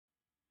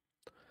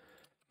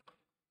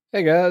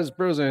Hey guys,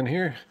 Brozan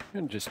here.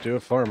 Gonna just do a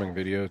farming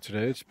video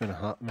today. It's been a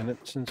hot minute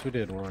since we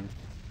did one.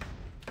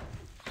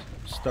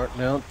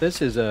 Starting out,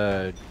 this is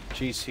a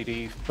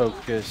GCD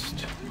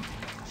focused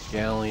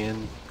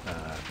galleon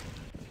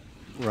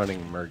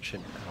running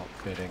merchant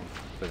outfitting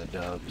for the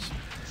dubs.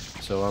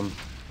 So I'm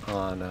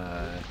on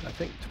I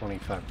think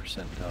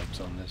 25% dubs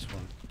on this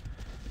one.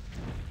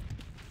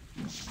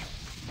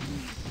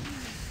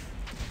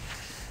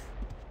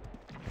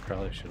 I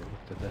probably should have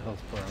looked at the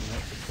health bar on that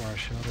before I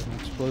shot an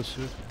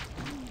explosive.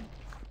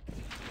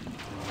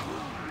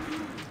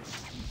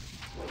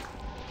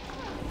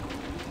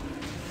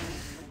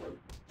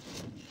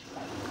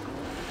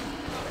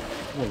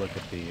 We'll look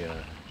at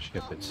the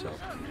ship itself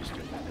in just a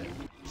minute.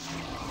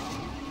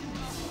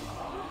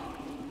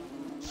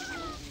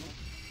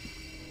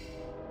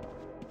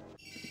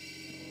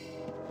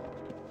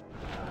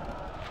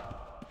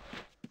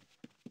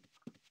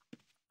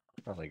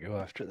 Probably go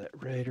after that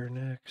raider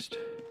next.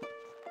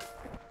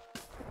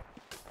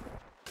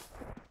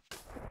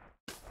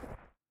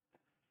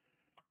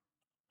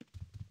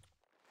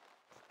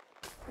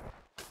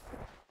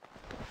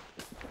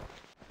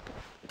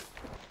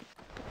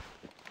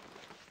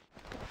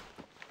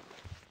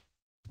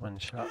 One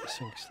shot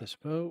sinks this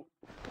boat.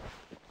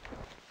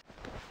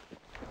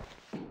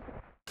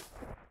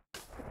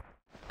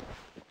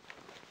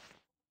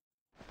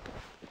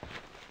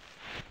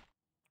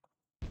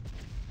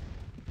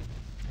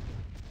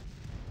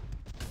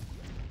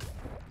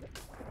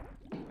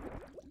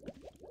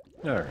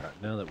 Alright,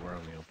 now that we're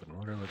on the open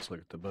water, let's look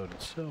at the boat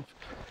itself.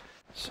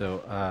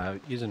 So,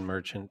 using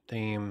merchant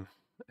theme,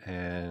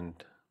 and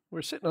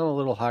we're sitting on a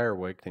little higher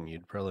wake than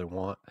you'd probably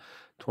want.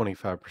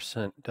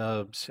 25%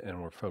 dubs, and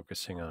we're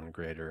focusing on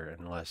greater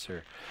and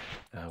lesser.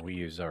 We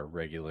use our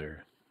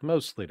regular,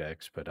 mostly to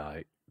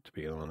expedite, to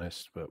be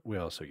honest, but we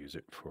also use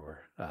it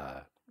for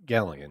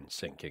galleon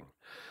sinking.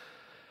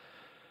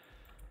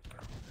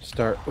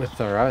 Start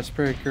with our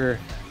icebreaker.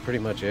 Pretty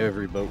much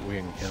every boat we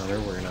encounter,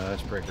 we're going to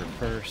icebreaker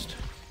first.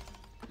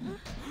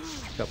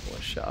 Couple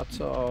of shots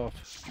off.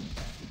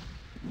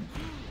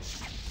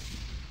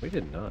 We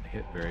did not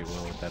hit very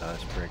well with that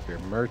icebreaker.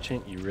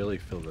 Merchant, you really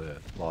feel the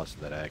loss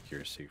of that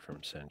accuracy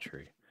from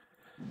Sentry.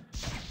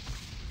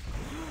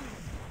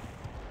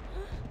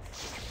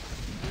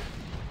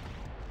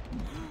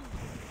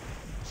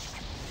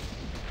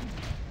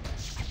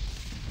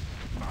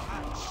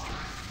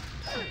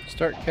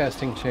 Start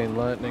casting Chain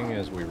Lightning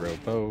as we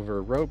rope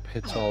over. Rope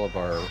hits all of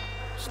our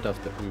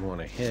stuff that we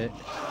want to hit.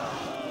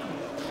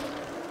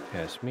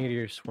 Cast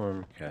Meteor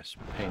Swarm, cast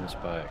Pain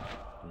Spike,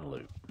 and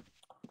loot.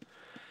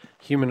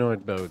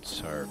 Humanoid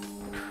boats are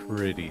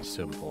pretty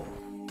simple.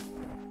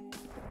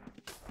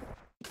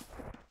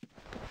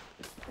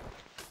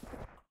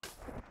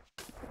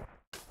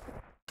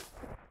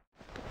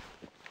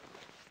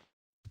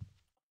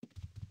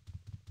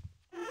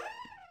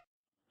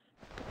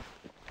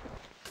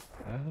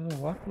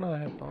 Why don't I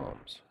have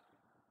bombs?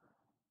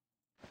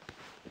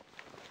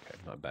 Okay,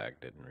 my bag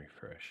didn't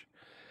refresh.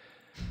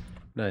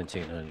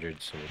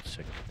 1900, so let's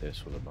stick with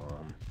this with a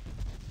bomb.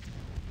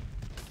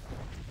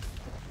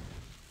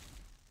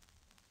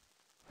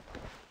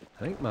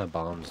 I think my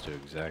bombs do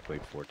exactly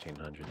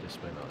 1400. This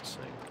may not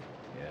sink.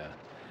 Yeah.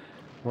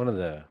 One of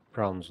the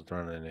problems with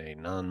running a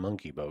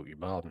non-monkey boat, your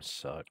bombs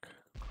suck.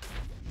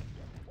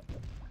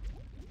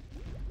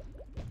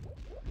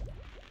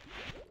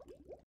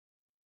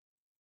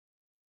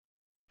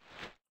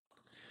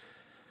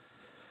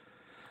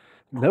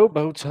 No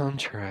boats on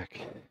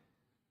track.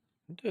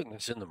 I'm doing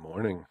this in the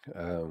morning.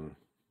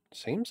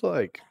 Seems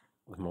like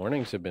the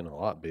mornings have been a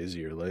lot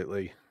busier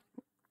lately.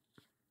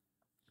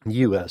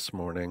 U.S.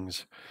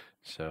 mornings.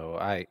 So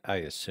I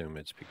assume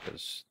it's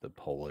because the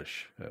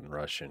Polish and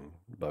Russian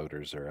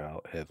boaters are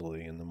out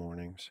heavily in the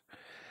mornings.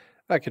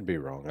 I could be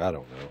wrong. I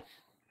don't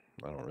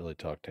know. I don't really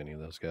talk to any of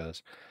those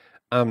guys.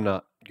 I'm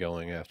not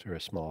going after a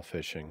small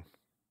fishing.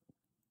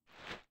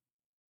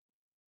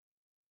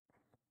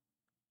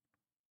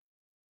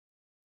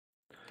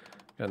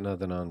 Got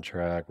nothing on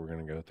track. We're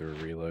going to go through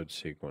a reload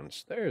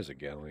sequence. There's a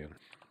galleon.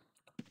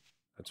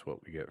 That's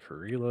what we get for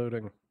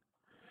reloading.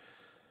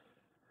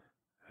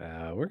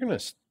 We're going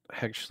to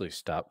actually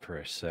stop for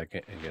a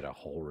second and get a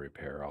hull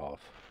repair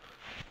off.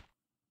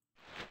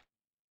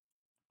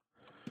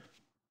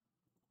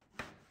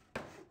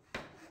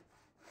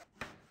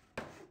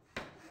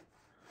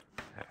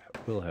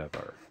 We'll have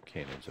our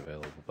cannons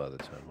available by the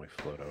time we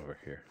float over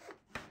here.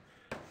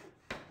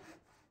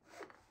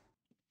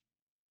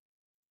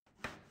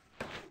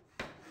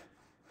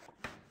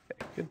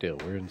 Good deal,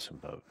 we're in some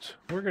boats.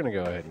 We're going to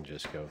go ahead and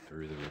just go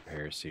through the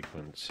repair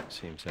sequence. It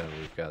seems that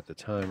we've got the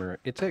timer.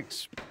 It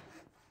takes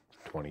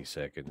 20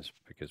 seconds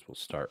because we'll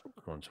start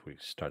once we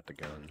start the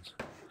guns.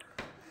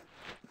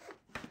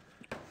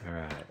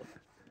 Alright.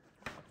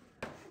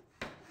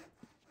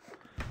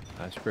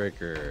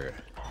 Icebreaker.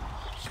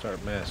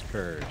 Start mass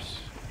curse.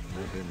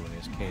 Move in when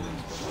his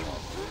cannons go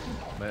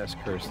off. Mass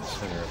curse the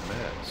center of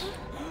mass.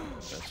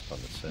 That's fun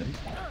to say.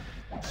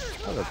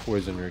 Another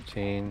poison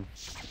routine.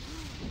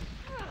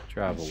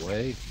 Drive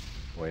away.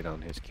 Wait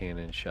on his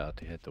cannon shot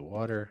to hit the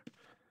water.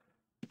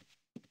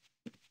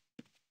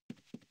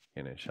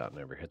 Cannon shot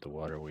never hit the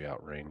water. We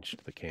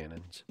outranged the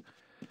cannons.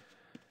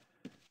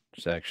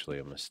 It's actually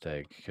a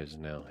mistake because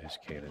now his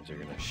cannons are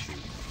going to shoot.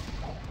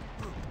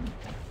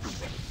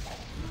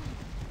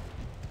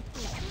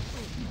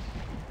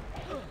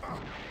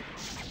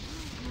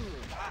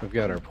 We've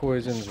got our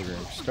poisons. We're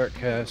going to start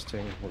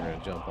casting. We're going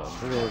to jump on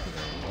board. We're going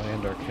to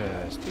land our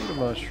cast. Eat a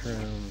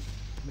mushroom.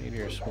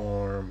 Meteor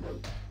swarm.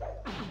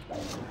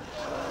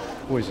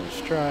 Poison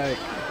strike.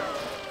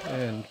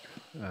 And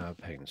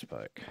pain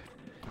spike.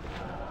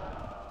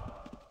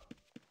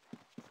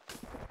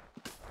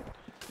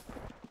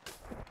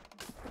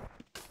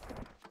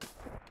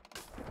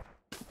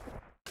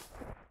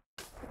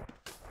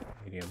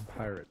 Medium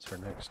pirates, our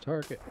next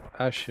target.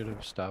 I should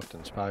have stopped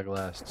and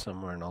spyglassed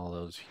somewhere in all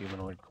those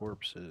humanoid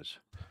corpses.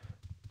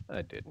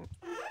 I didn't.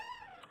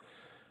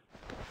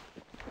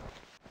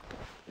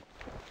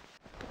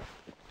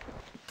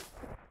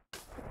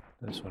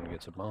 This one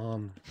gets a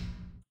bomb.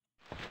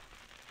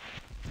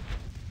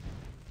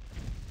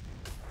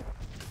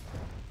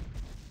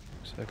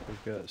 Looks like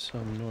we've got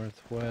some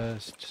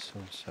northwest,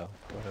 some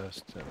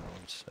southwest, and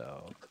one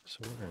south. So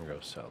we're gonna go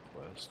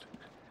southwest.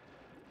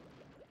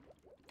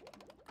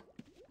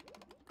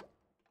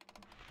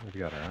 We've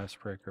got our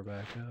icebreaker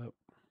back up.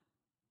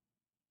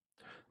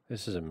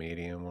 This is a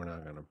medium. We're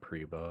not gonna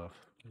pre-buff.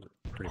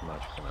 We're pretty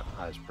much gonna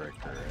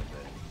icebreaker and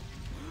then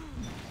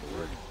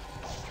board.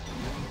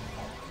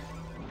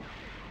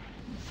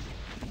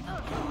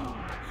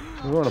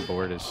 We want to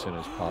board as soon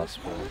as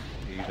possible,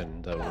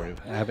 even though we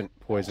haven't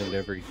poisoned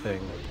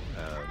everything.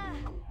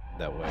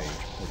 That way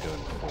we're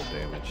doing full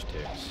damage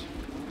ticks.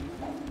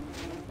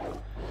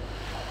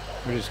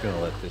 We're just going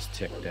to let this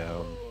tick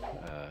down.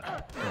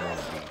 I don't want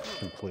to be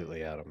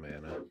completely out of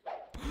mana.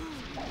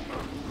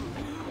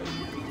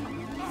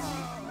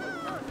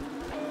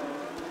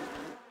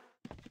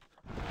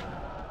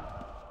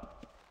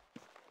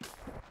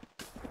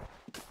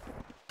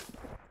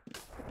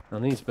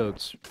 On these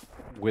boats,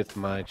 with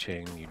my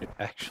chain, you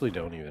actually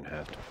don't even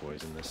have to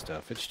poison this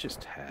stuff. It's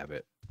just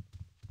habit.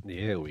 The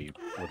AoE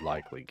would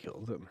likely kill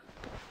them.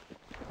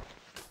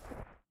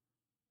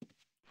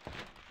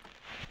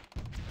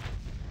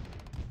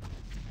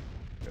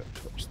 Go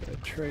towards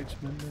that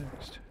tradesman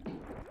next.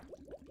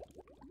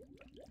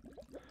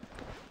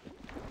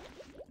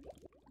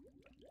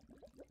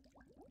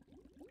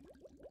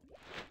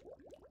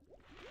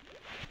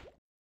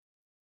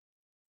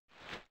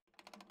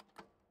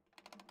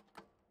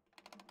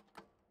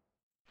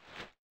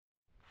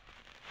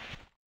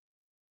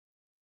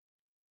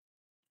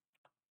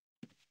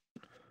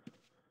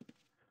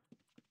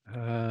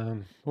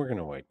 We're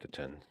gonna wait the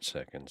 10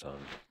 seconds on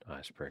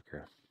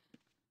icebreaker.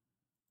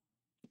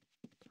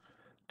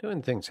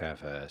 Doing things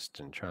half-assed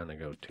and trying to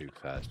go too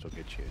fast will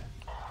get you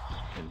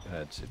in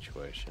bad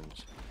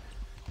situations.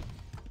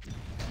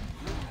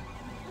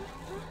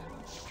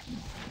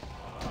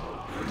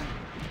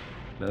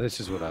 Now this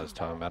is what I was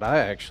talking about. I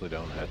actually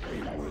don't have to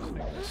be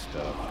poisoning this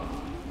stuff.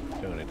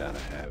 I'm doing it out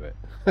of habit.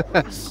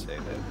 I say that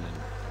and then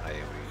I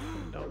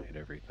AoE don't hit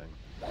everything.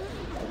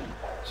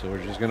 So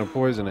we're just gonna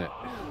poison it.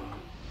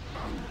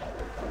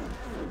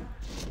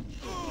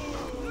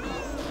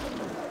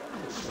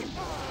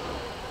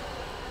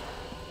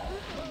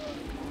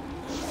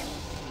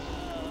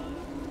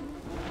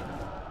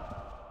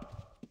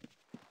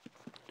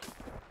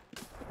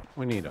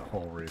 We need a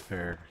hull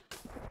repair.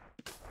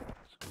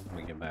 So when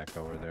we get back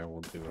over there,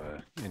 we'll do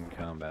a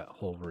in-combat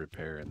hull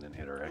repair and then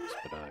hit our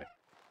expedite.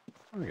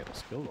 Oh, we got a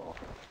skill ball.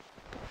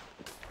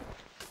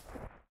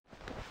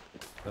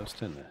 Those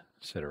tend to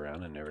sit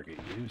around and never get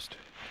used.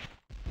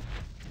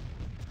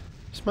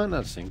 This might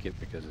not sink it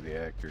because of the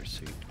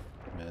accuracy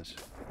miss.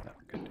 No,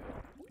 good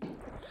deal.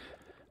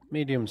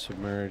 Medium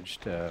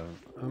submerged.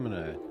 I'm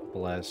gonna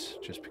bless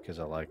just because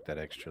I like that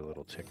extra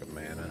little tick of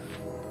mana.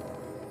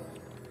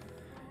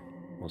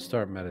 We'll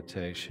start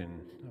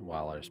meditation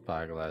while our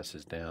spyglass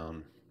is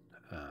down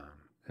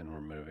and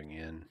we're moving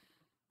in.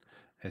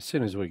 As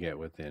soon as we get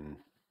within,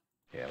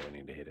 yeah, we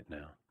need to hit it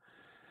now.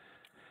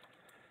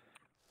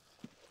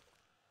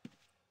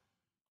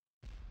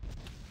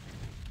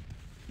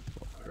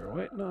 What we're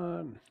waiting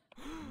on.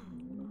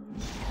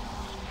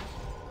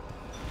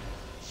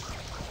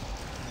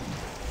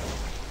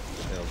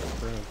 Sails are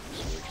broke,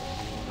 so we can.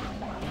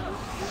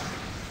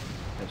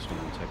 This one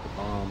will take a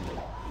bomb.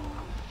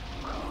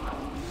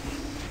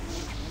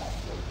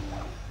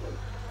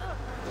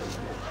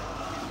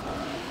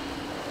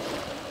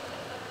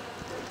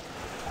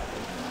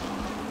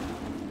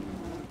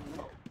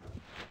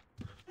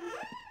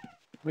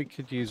 We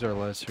could use our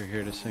lesser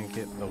here to sink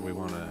it, but we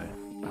want to...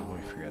 Oh, we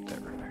forgot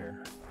that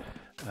repair.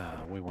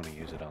 We want to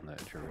use it on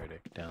that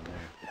druidic down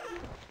there.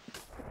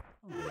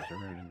 Oh, there's a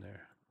rune in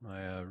there.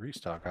 My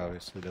restock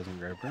obviously doesn't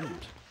grab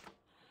runes.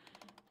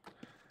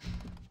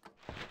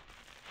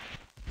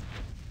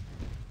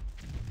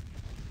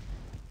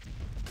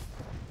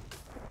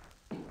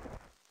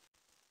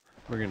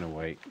 We're going to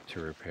wait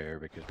to repair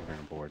because we're going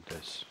to board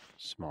this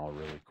small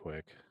really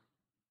quick.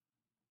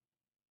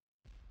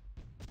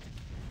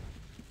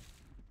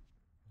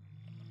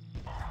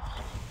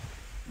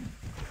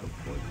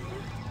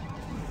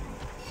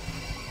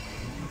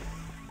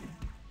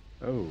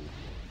 Oh,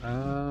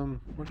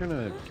 we're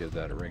gonna give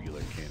that a regular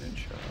cannon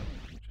shot,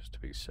 just to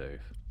be safe.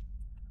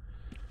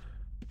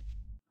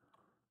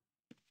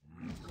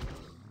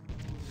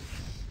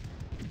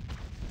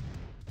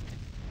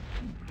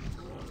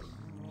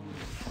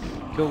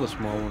 Kill the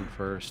small one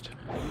first.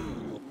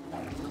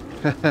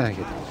 Kill the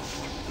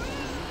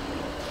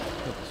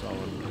small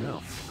one.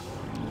 No.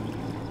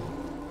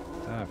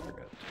 I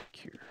forgot to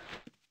cure.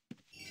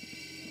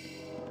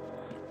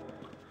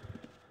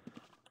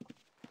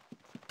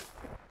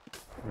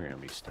 We're gonna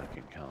be stuck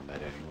in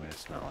combat anyway,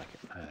 it's not like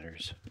it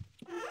matters.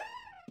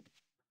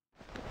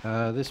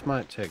 This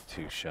might take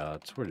 2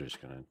 shots. We're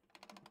just gonna...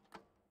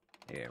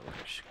 Yeah, we're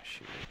just gonna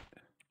shoot it.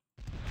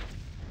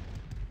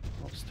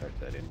 We'll start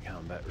that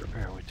in-combat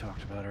repair we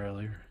talked about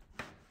earlier.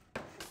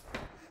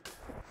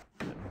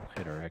 Then we'll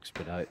hit our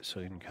expedite so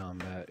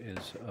in-combat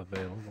is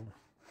available.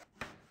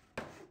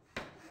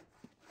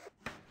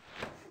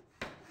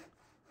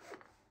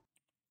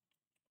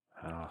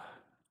 Ah,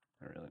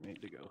 I really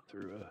need to go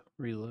through a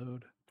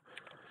reload.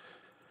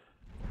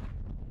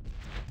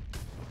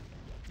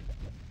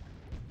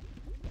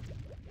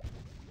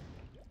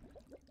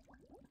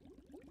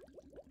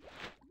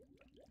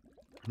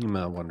 You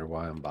might wonder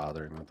why I'm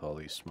bothering with all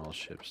these small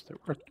ships. They're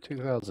worth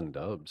 2,000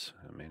 dubs.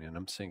 I mean, and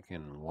I'm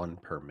sinking 1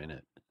 per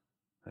minute.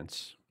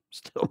 That's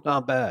still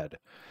not bad.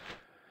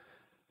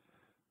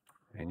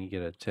 And you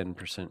get a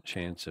 10%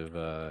 chance of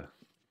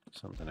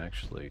something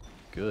actually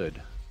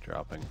good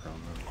dropping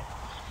from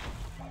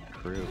the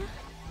crew.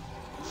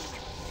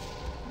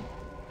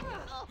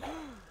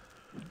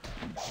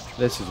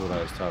 This is what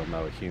I was talking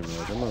about with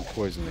humanoids. I'm going to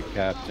poison the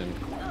captain.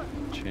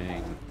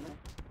 Chain.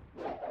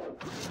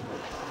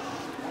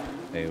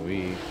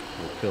 AoE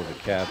will kill the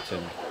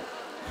captain.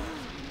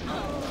 And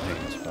then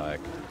pain spike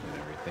and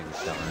everything's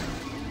dying.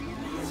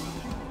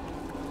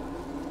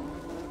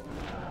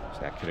 So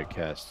I could have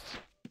cast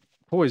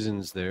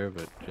poisons there,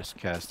 but just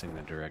casting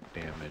the direct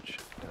damage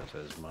does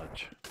as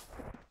much.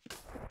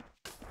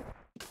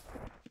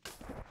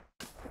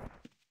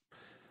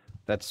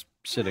 That's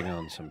sitting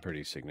on some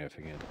pretty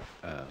significant,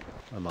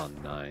 I'm on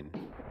 9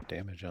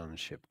 damage on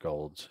ship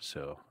golds,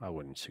 so I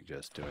wouldn't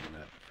suggest doing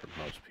that for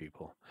most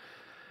people.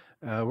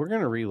 We're going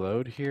to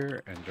reload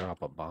here and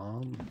drop a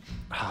bomb.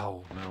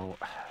 Oh, no,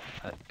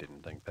 I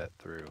didn't think that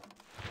through.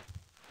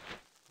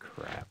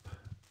 Crap.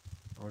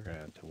 We're going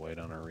to have to wait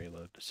on our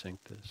reload to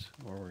sink this,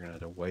 or we're going to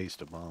have to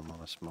waste a bomb on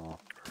a small.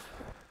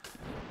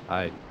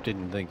 I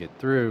didn't think it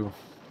through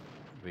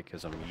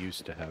because I'm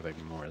used to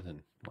having more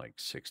than like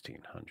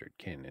 1,600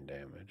 cannon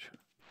damage.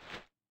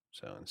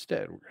 So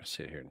instead, we're going to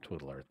sit here and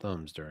twiddle our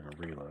thumbs during a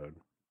reload.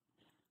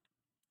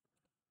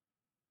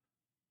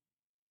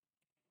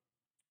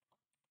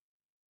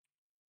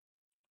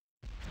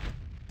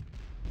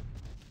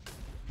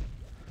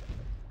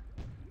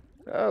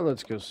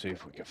 Let's go see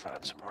if we can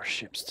find some more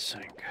ships to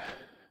sink.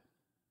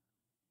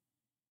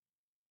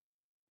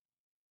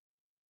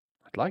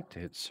 I'd like to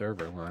hit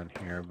server line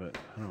here, but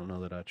I don't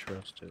know that I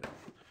trust it.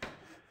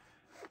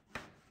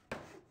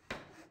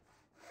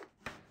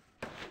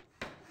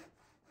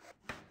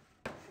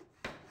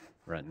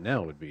 Right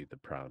now would be the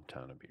prime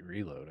time to be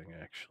reloading,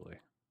 actually.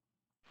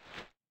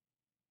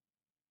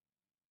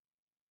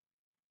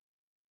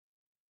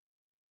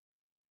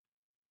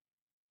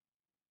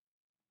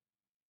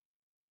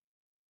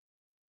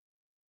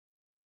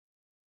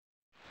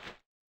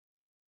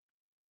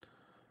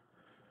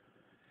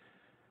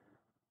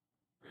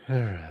 All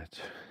right.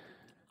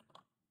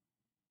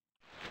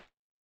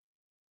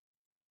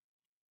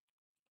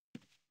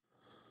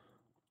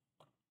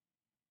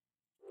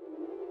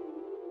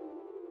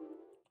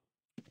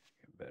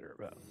 Get better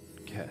about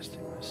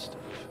casting this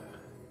stuff.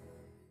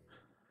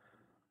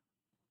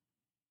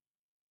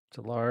 It's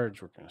a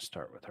large. We're going to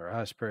start with our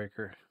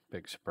icebreaker.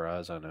 Big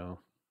surprise, I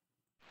know.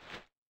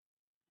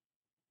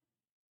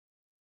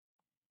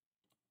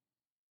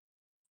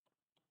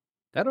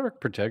 That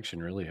arc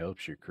protection really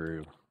helps your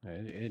crew.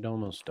 It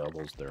almost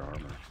doubles their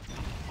armor.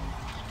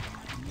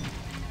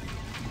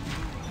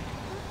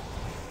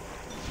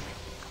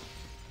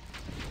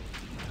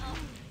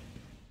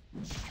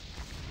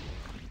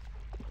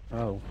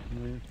 Oh,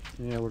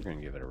 yeah, we're going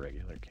to give it a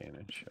regular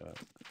cannon shot.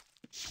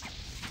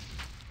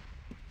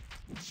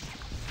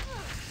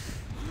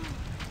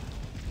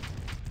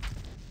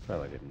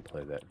 Probably didn't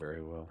play that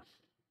very well.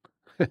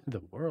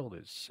 The world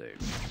is safe.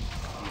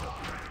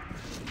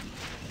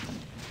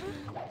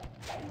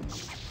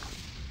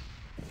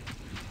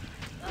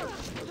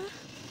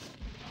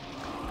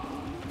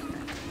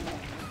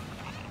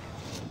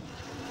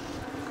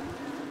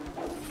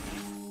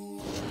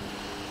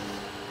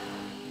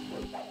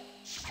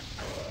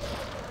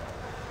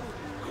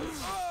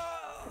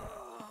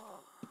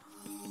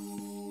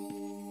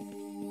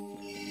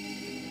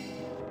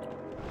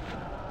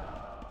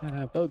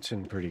 Boat's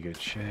in pretty good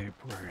shape.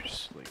 We're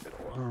just leave it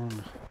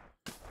alone.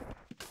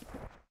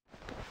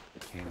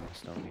 The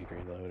cannons don't need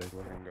reloaded.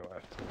 We're going to go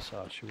after this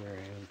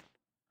ossuarian.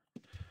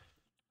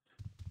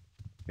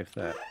 If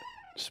that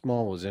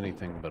small was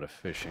anything but a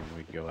fishing,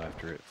 we'd go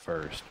after it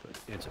first, but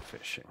it's a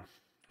fishing.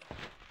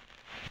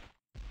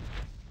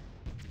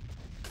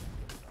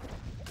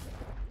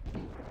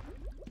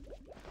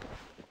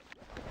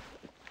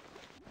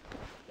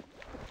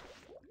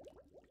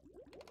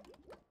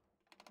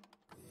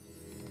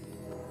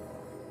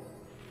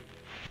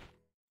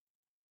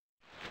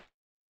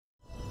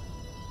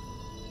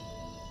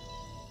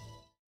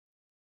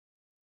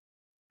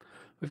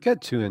 We've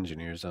got 2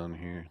 engineers on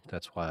here.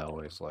 That's why I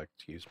always like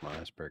to use my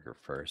icebreaker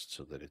first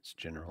so that it's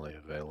generally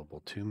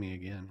available to me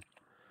again.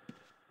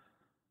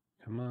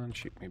 Come on,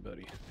 shoot me,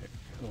 buddy. There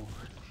we go.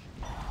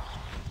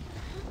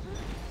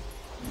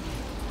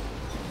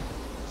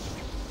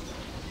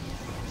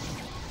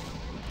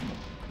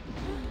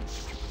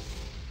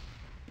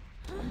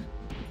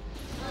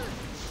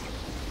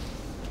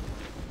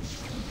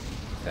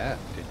 That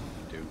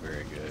didn't do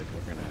very good.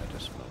 We're gonna have to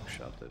smoke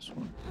shot this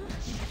one.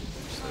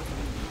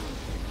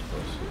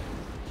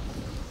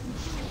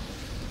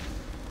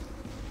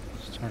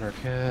 Start our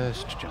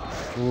cast, jump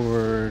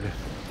forward,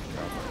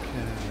 drop our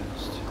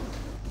cast,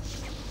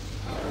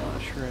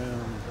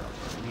 mushroom, drop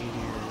our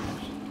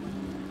meteors,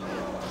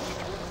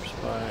 our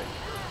spike.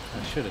 I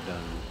should have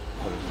done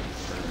poison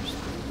first.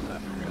 I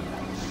forgot.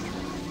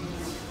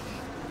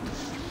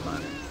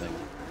 Minor thing.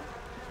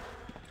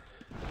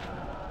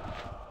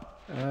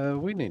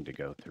 We need to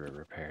go through a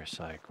repair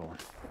cycle.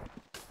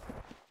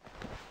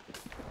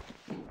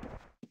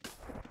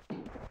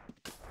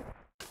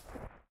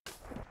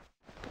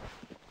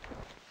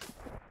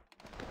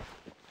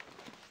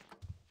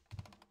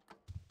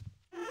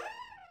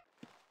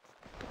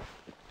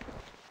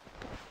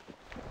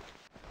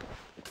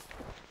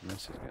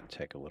 This is going to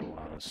take a little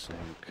while to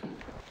sync.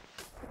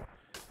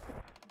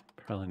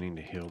 Probably need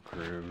to heal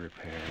crew,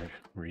 repair,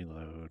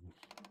 reload.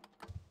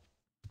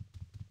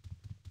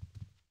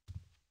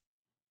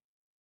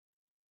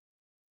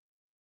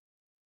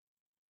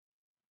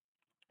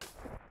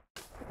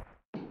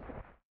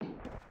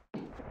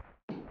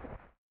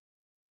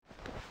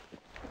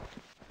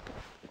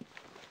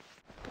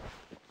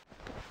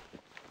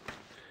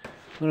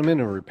 When I'm in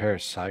a repair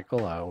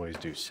cycle, I always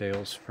do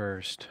sales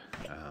first.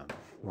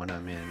 When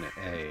I'm in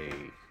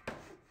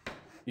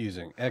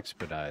using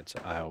expedites,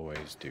 I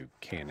always do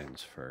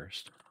cannons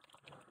first.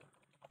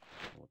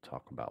 We'll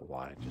talk about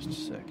why in just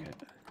a second.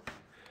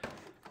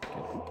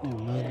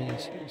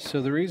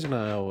 So the reason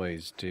I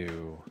always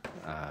do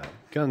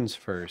guns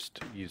first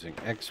using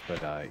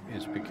expedite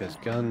is because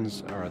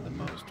guns are the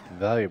most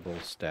valuable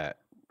stat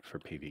for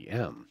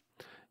PvM.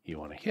 You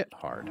want to hit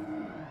hard.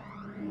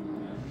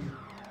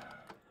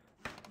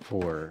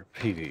 For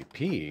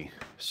PvP,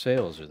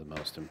 sales are the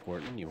most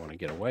important. You want to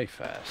get away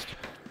fast.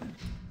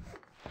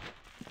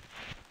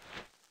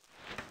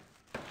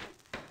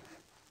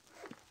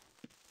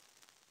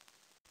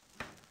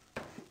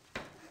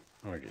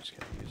 We're just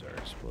going to use our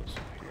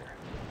explosive here.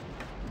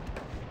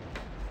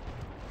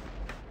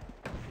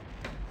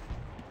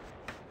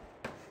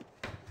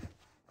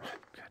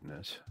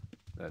 Goodness,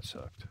 that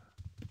sucked.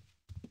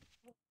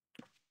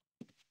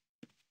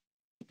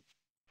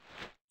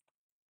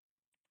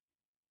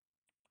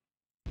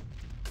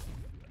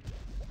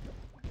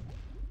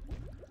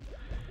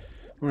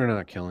 We're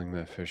not killing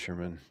that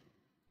fisherman.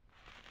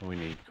 We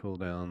need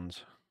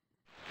cooldowns.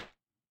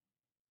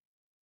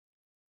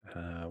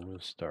 We'll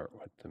start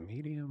with the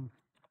medium.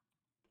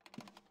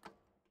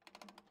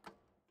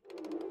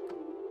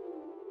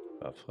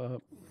 Buff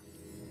up.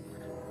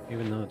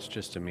 Even though it's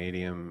just a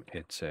medium,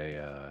 it's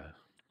a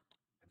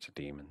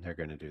demon. They're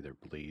going to do their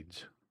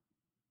bleeds.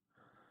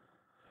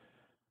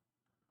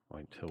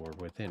 Wait till we're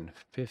within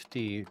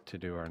 50 to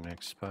do our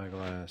next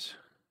spyglass.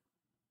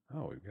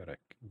 Oh, we've got a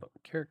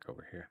carrick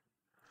over here.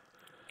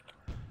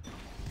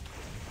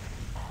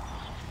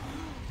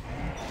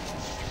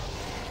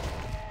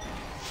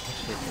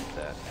 Let's look at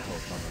that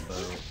health on the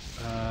boat.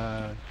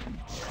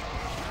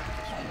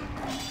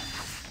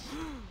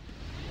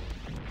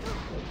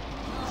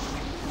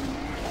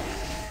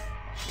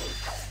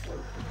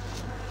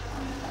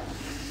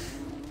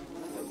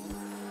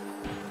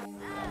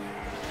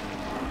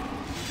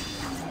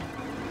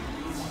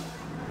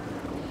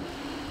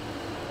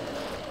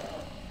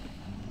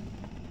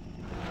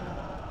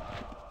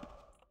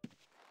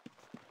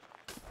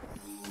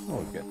 Oh,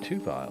 we've got 2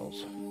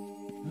 vials.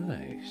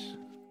 Nice.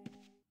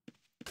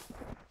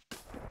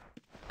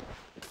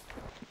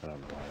 I don't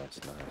know why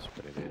that's nice,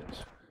 but it is.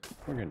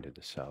 We're going to do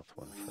the south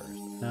one first.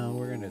 No,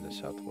 we're going to do the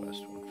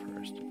southwest one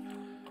first.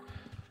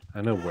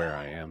 I know where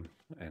I am,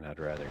 and I'd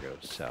rather go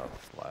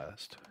south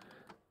last.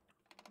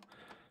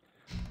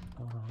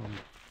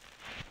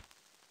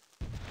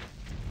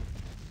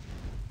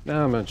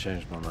 Now I'm going to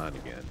change my mind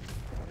again.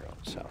 We're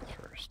going south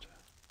first.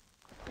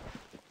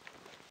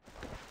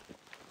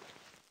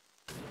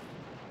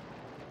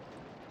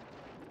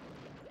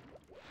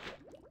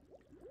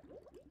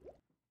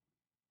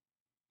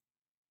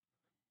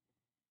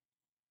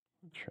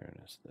 What turn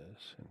is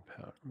this?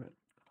 Empowerment.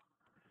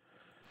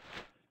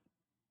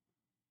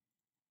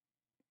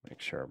 Make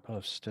sure our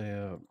buffs stay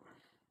up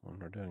when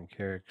we're doing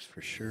carricks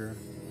for sure.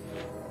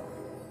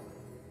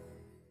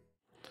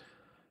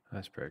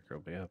 Icebreaker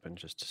will be up in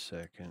just a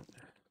second.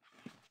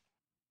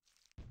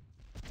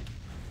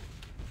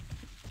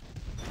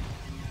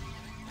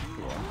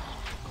 Yeah,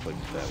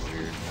 clicked that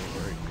weird. Don't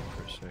worry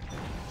for a second.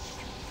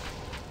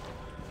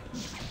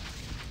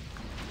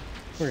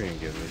 We're gonna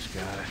give this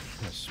guy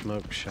a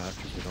smoke shot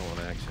because we don't want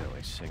to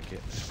accidentally sink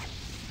it.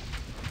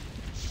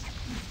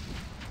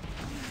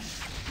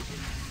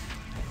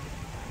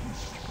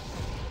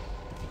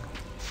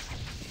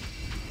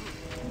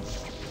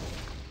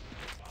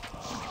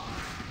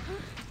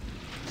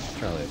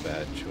 Probably a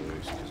bad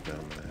choice, because now I'm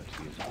going to have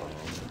to use a bomb.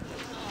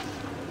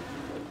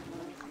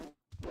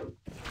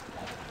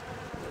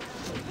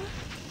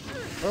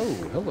 Oh,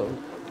 hello.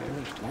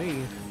 Damage to me.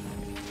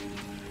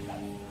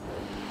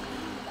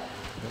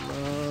 Come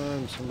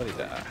on, somebody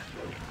die.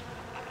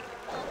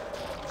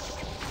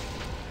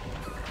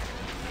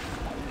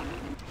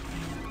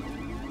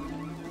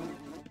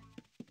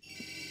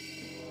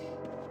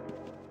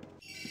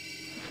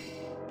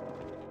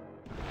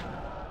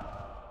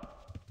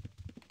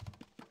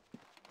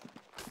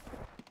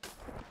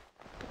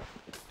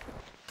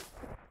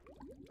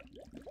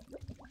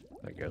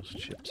 My ghost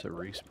ship's a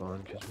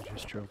respawn because we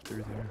just drove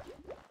through there.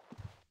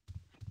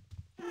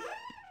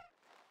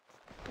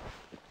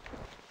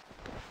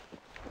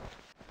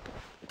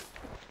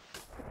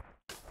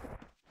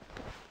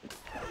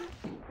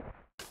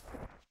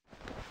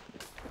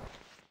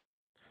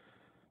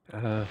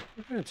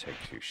 We're going to take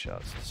 2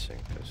 shots to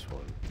sink this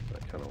one. I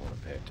kind of want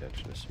to pay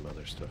attention to some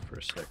other stuff for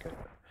a second.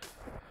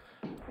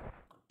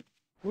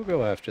 We'll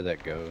go after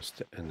that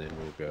ghost, and then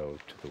we'll go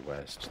to the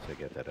west to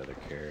get that other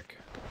carrick.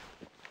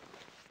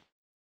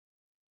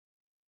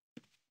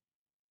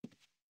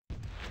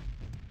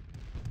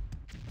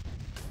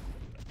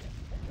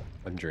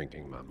 I'm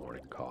drinking my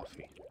morning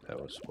coffee. That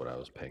was what I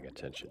was paying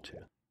attention to.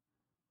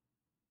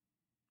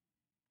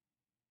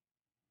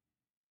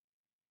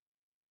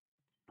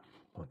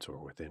 Once we're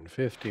within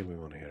 50, we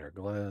want to hit our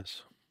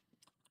glass.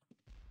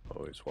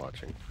 Always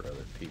watching for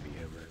other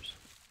PBMers.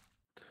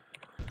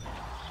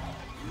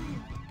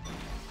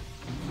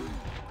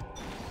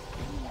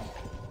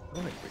 I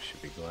think we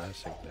should be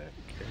glassing that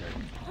carrick.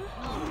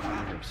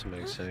 If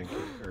somebody sank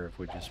it, or if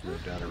we just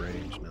moved out of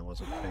range and I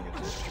wasn't paying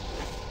attention.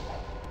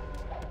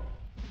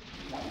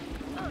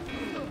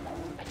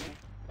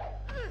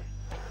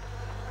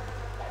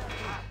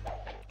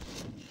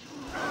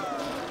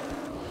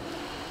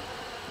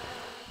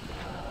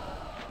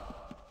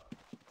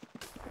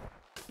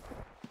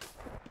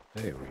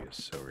 AoE is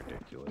so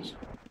ridiculous.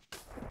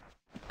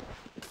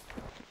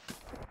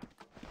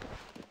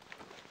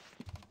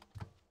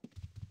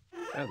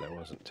 Yeah, that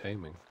wasn't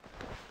taming.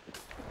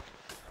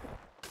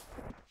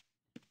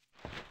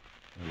 I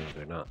know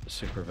they're not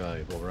super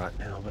valuable right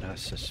now, but I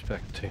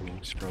suspect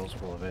taming scrolls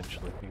will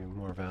eventually be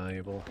more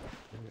valuable.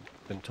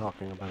 We've been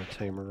talking about a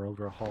tamer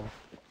overhaul.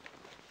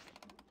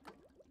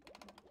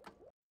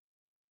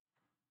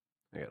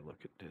 I gotta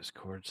look at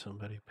Discord,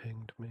 somebody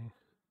pinged me.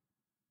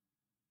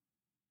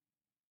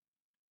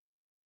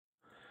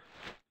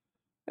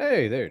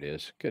 Hey, there it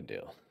is. Good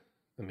deal.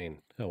 I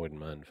mean, I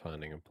wouldn't mind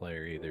finding a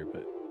player either,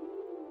 but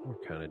we're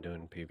kind of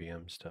doing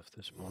PVM stuff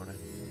this morning.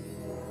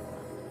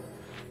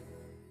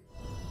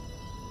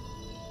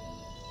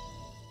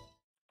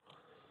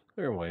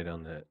 We're gonna wait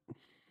on that.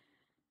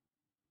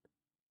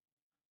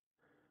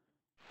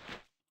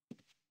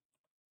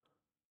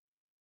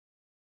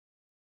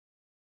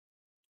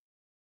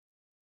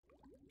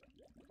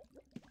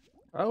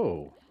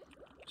 Oh,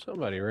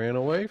 somebody ran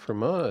away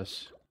from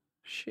us.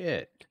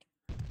 Shit.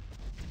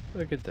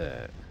 Look at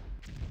that.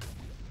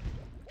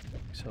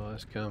 Saw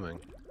us coming.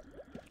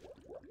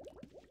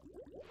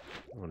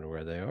 I wonder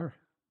where they are.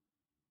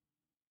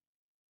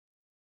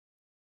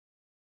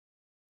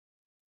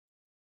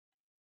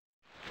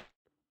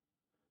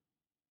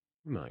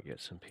 We might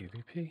get some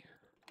PvP.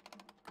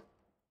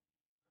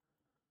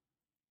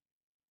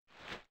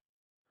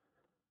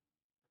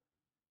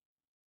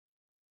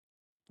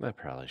 I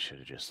probably should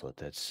have just let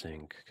that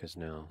sink, because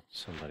now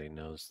somebody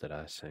knows that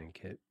I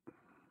sank it.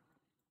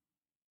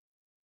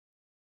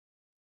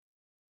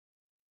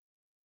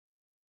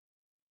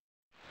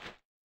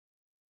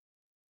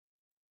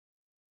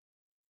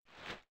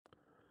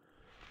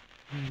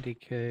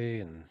 $90K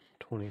in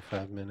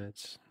 25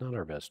 minutes. Not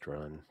our best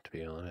run, to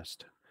be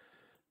honest.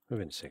 We've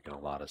been sinking a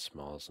lot of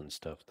smalls and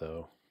stuff,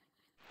 though.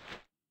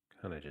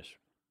 Kind of just...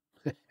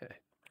 as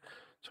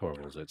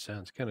horrible as it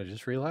sounds, kind of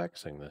just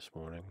relaxing this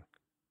morning.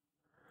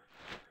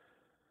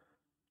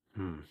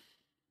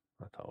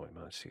 I thought we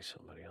might see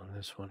somebody on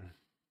this one.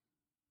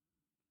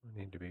 We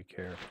need to be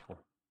careful.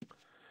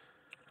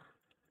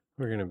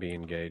 We're going to be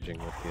engaging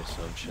with the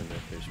assumption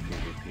that there's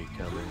PvP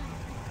coming.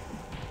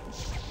 That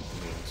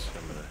means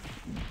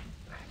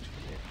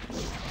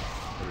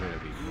I'm going to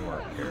be more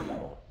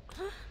careful.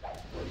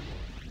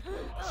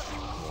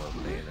 More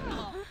mana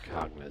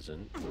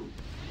cognizant.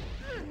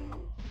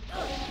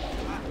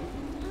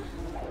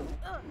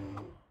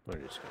 We're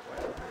just going to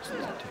wait for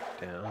this to tick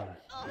down.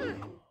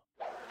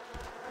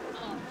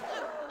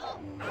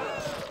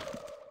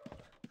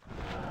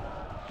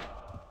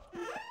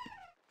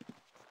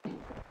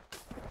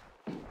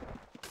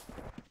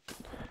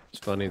 It's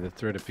funny, the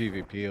threat of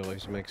PvP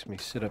always makes me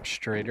sit up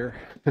straighter.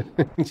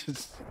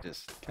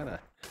 just kind of,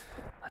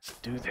 let's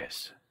do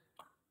this.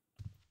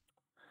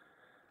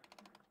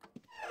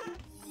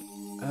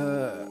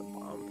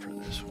 Bomb for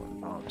this one.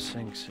 Bomb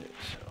sinks it,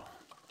 so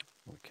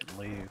we can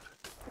leave.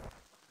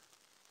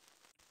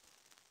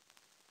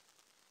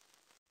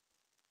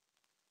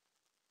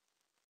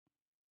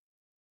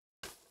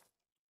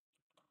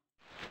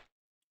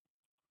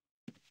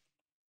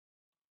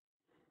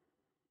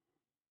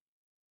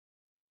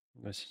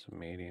 This is a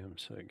medium,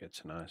 so it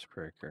gets an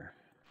icebreaker.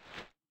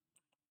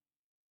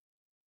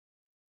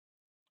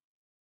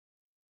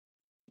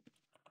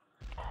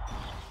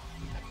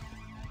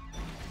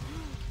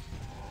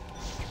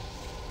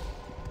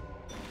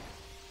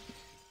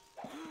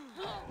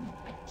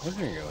 We're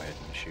gonna go ahead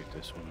and shoot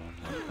this one.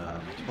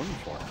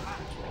 2400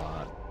 is a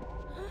lot.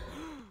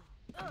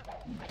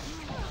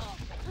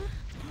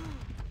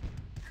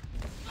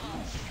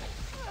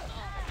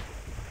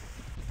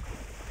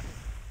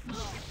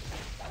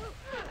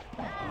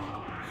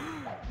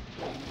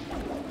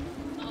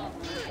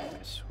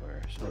 I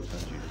swear,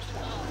 sometimes you just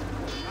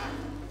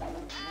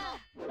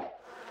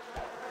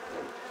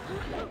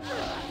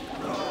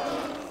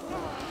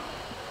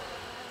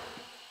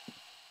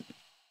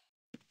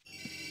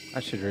I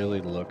should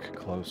really look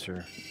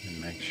closer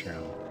and make sure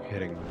I'm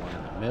hitting the one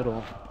in the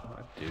middle.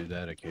 I do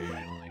that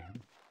occasionally.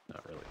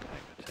 Not really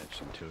paying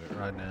attention to it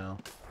right now.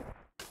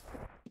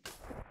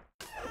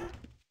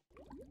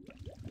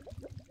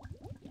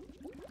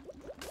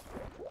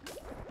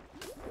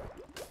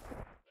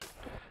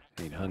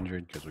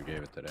 800 because we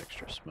gave it that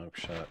extra smoke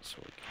shot, so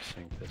we can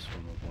sink this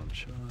one with one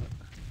shot.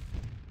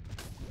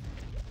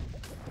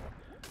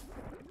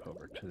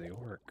 Over to the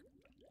orc.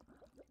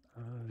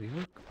 The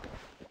orc.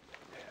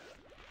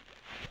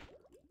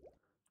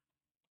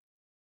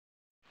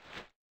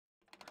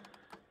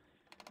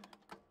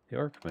 The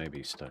orc may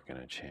be stuck in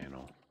a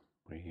channel.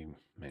 We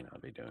may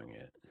not be doing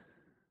it.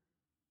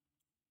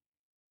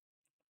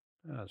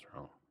 I was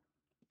wrong.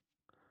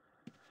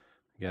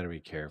 You gotta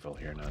be careful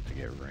here not to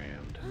get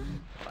rammed.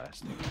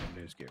 Last thing you can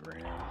do is get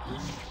rammed.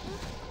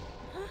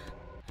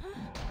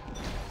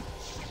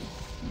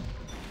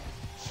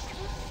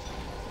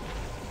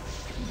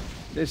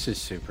 This is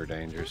super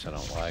dangerous. I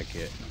don't like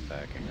it. I'm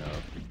backing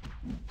up.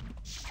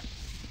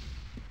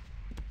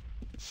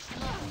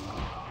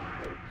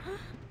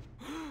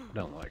 I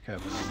don't like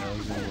having a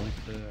nose in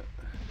like that.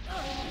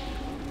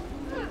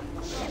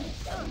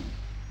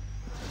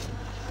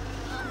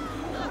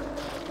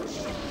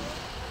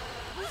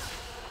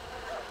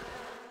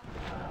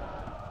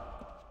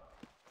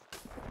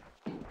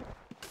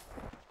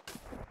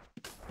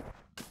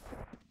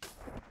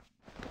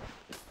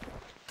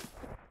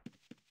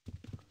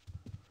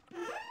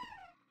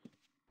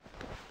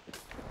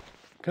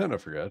 Kind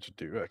of forgot to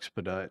do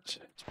expedites.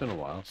 It's been a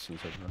while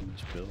since I've run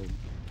this build.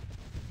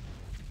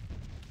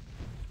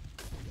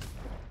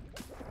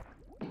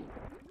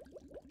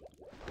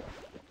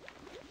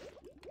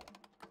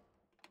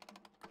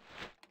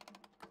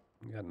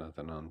 Got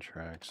nothing on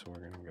track, so we're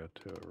gonna go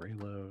to a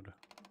reload.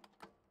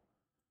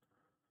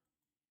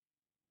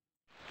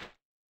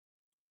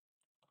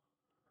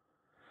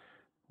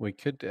 We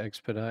could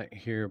expedite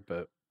here,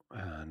 but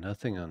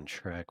nothing on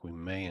track. We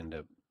may end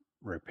up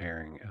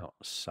repairing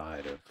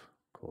outside of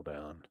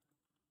cooldown.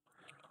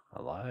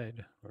 I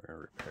lied. We're gonna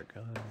repair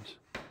guns.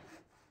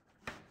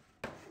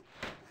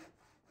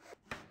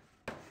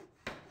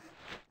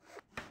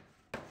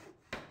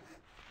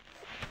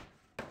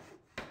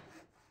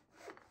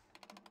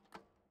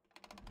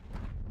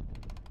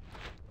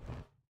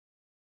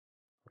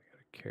 We got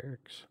a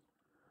Carrick's.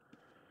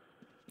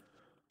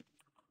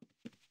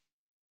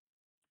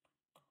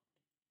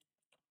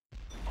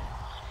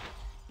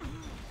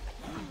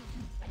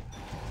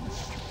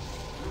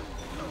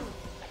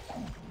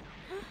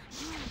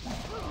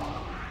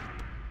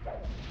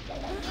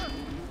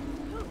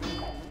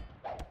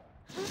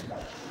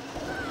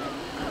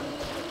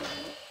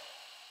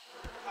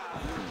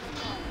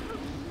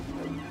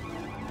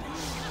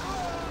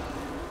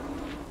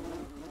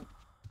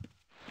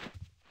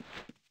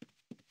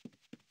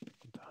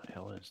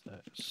 Is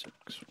that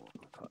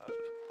 615?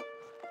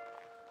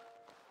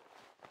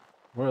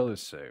 World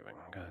is saving.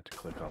 I'm gonna have to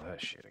click all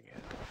that shit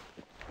again.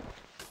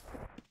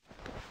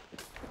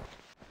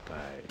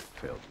 I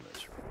failed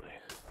miserably.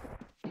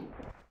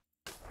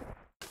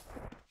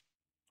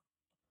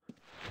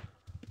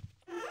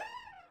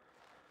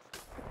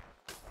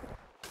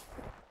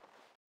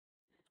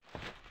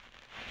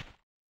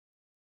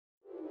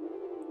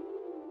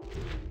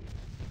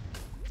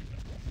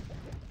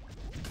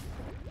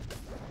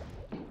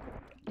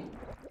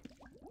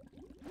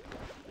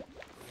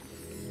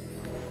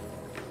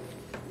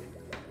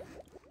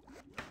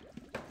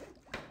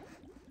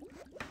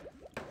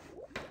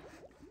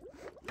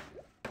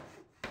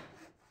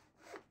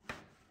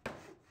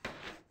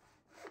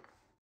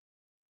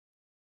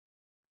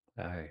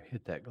 I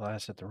hit that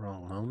glass at the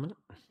wrong moment.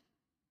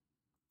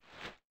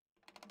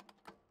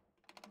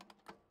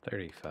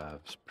 35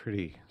 is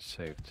pretty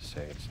safe to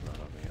say it's not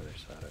on the other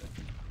side of it.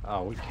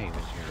 Oh, we came in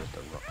here with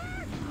the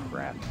wrong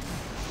crap.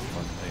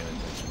 One thing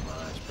that takes my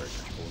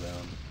icebreaker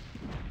cooldown.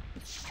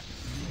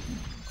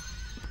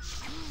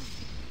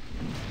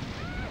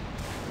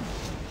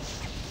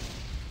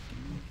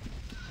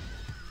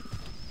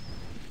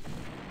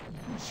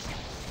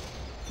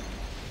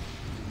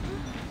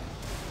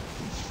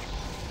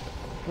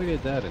 We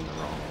did that in the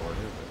wrong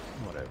order, but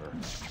whatever.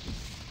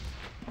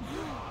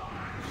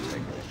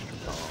 Take an extra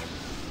bomb.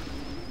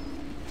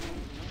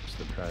 It's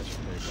the price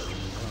for everybody.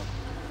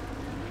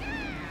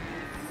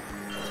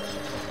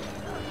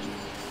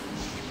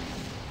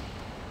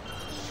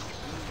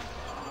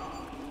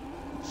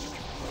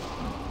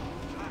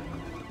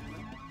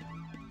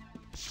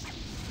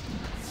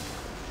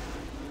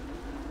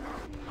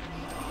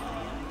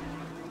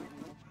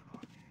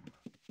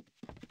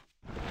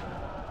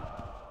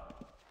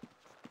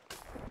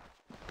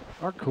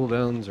 our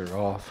cooldowns are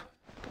off.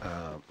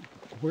 Um,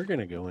 we're going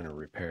to go in a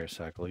repair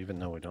cycle, even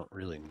though we don't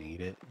really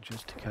need it,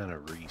 just to kind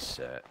of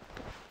reset.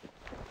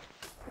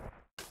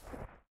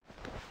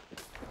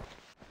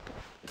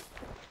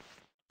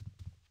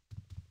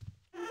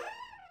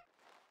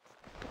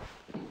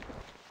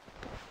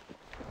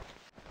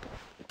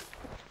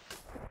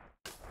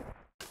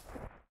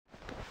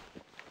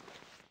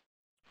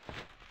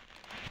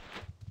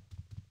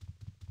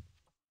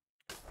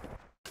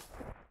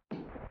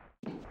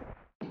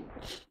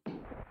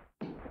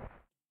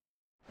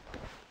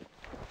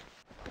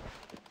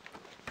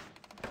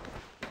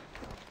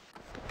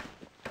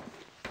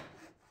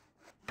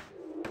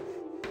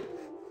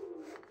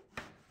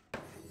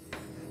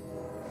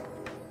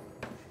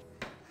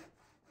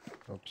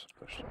 Oops,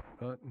 pushed the wrong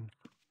button.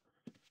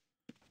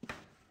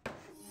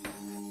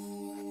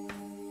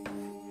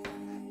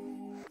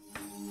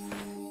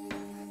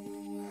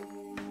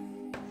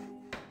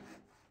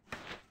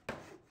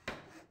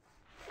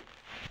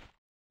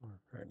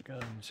 Repair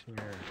guns here.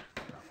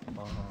 Drop a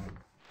bomb.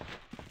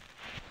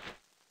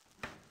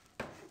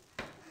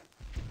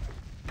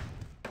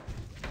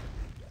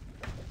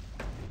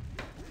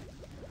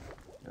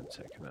 And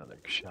take another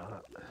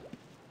shot.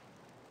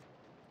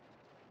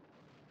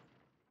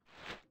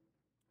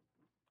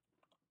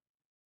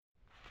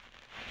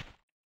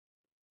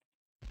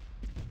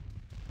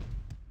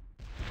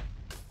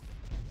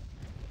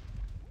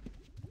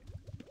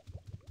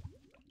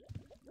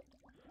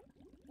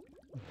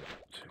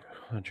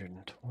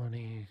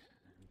 $120,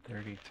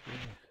 33.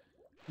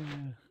 Yeah,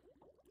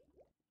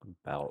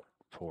 about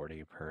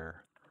 40 per.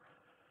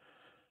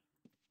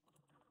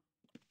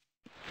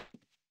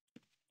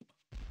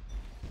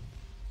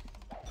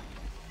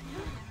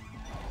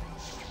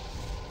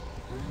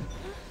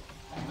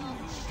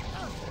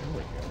 There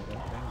we go.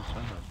 That damn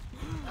son.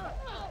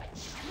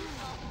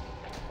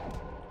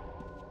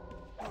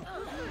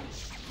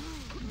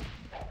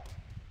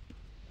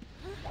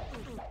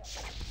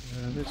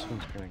 This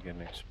one's gonna get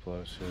an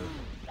explosive. See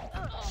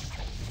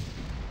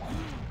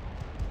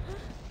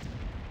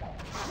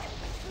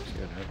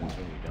what happens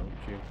when you don't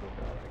juke with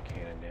all the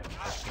cannon damage.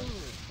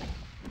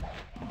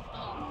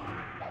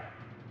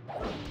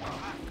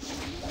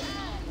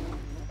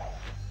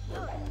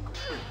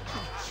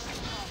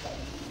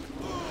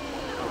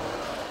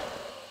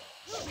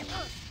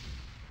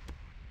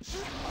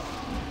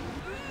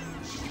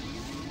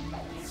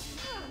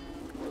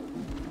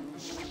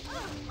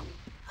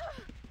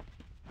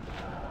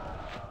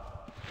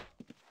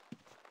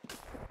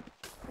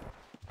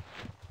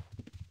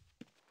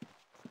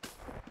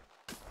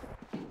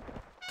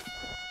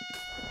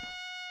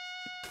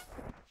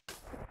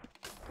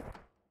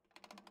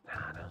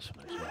 Now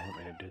somebody's gonna want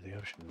me to do the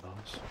ocean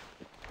boss.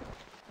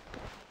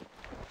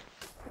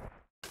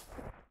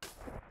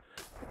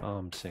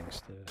 Bomb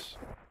sinks this.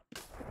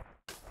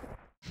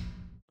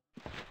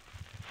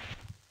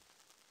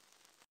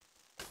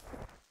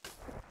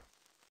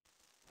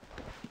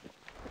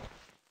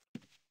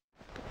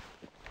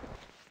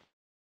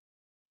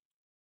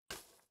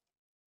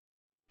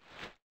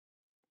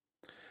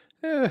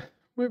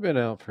 We've been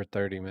out for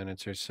 30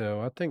 minutes or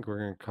so. I think we're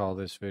going to call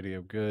this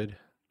video good.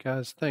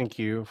 Guys, thank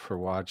you for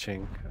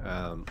watching.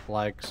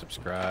 Like,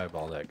 subscribe,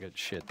 all that good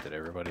shit that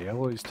everybody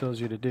always tells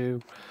you to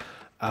do.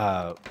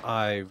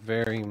 I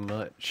very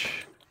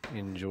much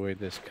enjoy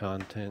this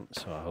content,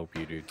 so I hope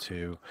you do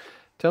too.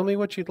 Tell me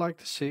what you'd like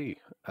to see.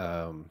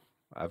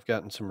 I've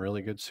gotten some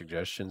really good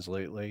suggestions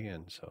lately,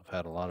 and so I've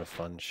had a lot of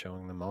fun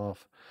showing them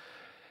off.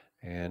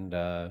 And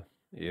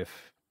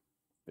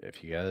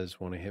if you guys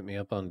want to hit me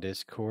up on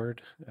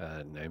Discord,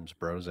 name's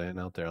Brozan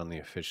out there on the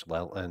official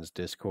Outlands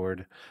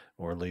Discord,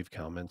 or leave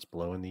comments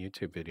below in the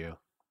YouTube video.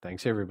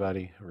 Thanks,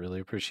 everybody. I really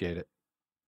appreciate it.